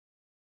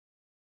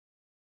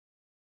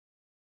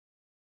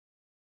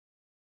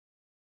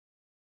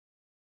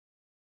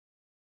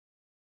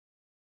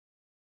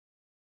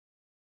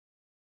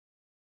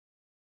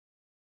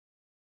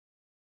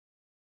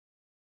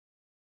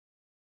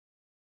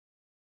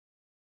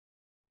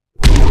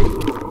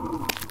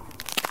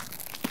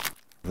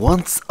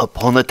Once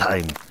upon a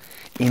time,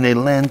 in a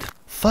land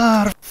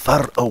far,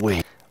 far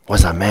away,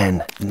 was a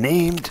man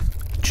named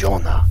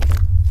Jonah.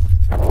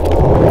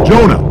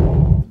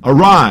 Jonah,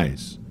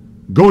 arise,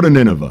 go to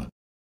Nineveh,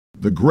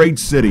 the great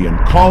city, and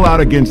call out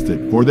against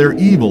it, for their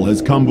evil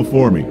has come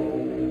before me.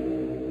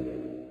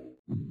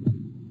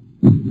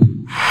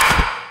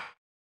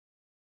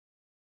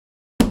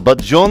 But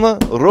Jonah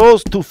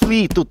rose to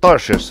flee to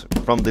Tarshish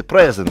from the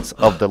presence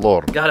of the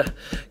Lord. Gotta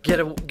get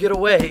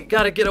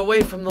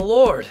away from the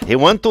Lord. He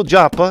went to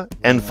Joppa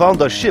and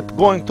found a ship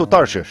going to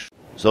Tarshish,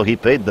 so he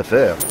paid the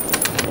fare.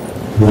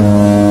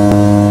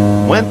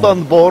 Went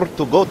on board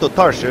to go to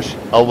Tarshish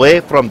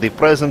away from the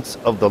presence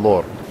of the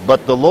Lord.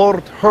 But the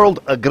Lord hurled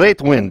a great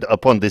wind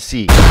upon the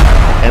sea,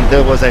 and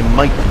there was a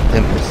mighty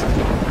tempest,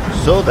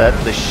 so that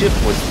the ship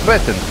was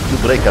threatened to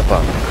break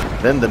upon.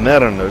 Then the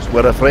mariners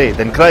were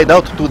afraid and cried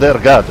out to their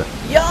God.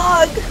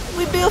 Yag,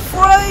 we be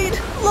afraid.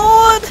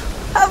 Lord,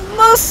 have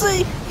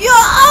mercy.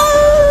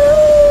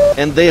 Yag!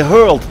 And they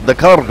hurled the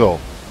cargo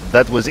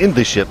that was in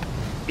the ship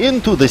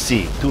into the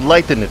sea to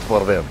lighten it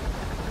for them.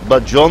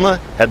 But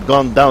Jonah had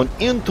gone down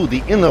into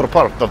the inner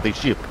part of the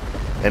ship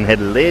and had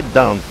laid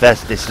down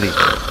fast asleep.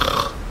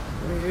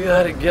 We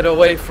gotta get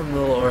away from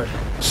the Lord.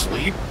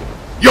 Sleep?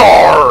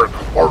 Yarg!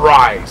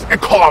 Arise and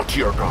call out to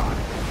your God.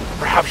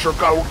 Perhaps your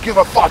God will give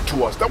a thought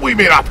to us that we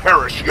may not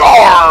perish.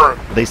 Yarg!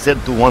 They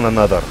said to one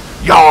another,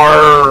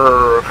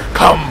 Yarg!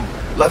 Come,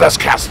 let us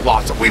cast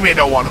lots that we may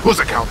know on whose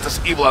account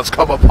this evil has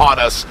come upon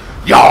us.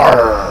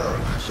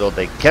 Yarg! So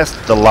they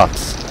cast the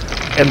lots,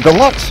 and the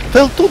lots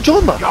fell to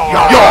Jonah.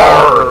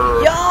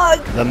 Yarg!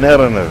 Yag! The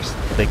mariners,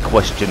 they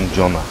questioned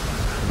Jonah.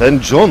 Then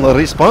Jonah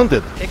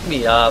responded, Pick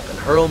me up and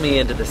hurl me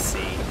into the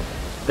sea.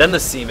 Then the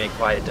sea may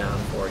quiet down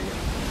for you.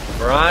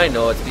 For I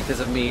know it's because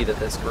of me that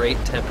this great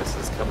tempest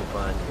has come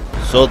upon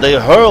you. So they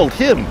hurled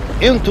him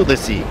into the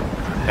sea,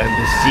 and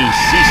the sea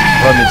ceased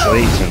from its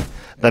raging.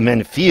 The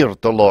men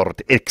feared the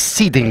Lord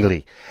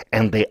exceedingly,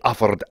 and they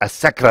offered a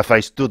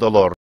sacrifice to the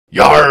Lord.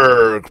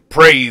 Yarg!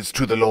 Praise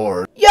to the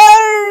Lord.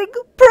 Yarg!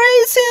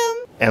 Praise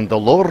him! And the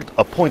Lord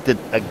appointed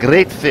a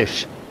great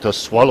fish to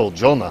swallow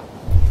Jonah.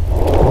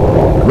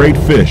 Great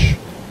fish,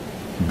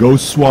 go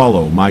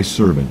swallow my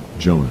servant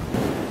Jonah.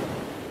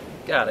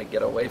 Gotta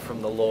get away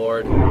from the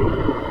Lord.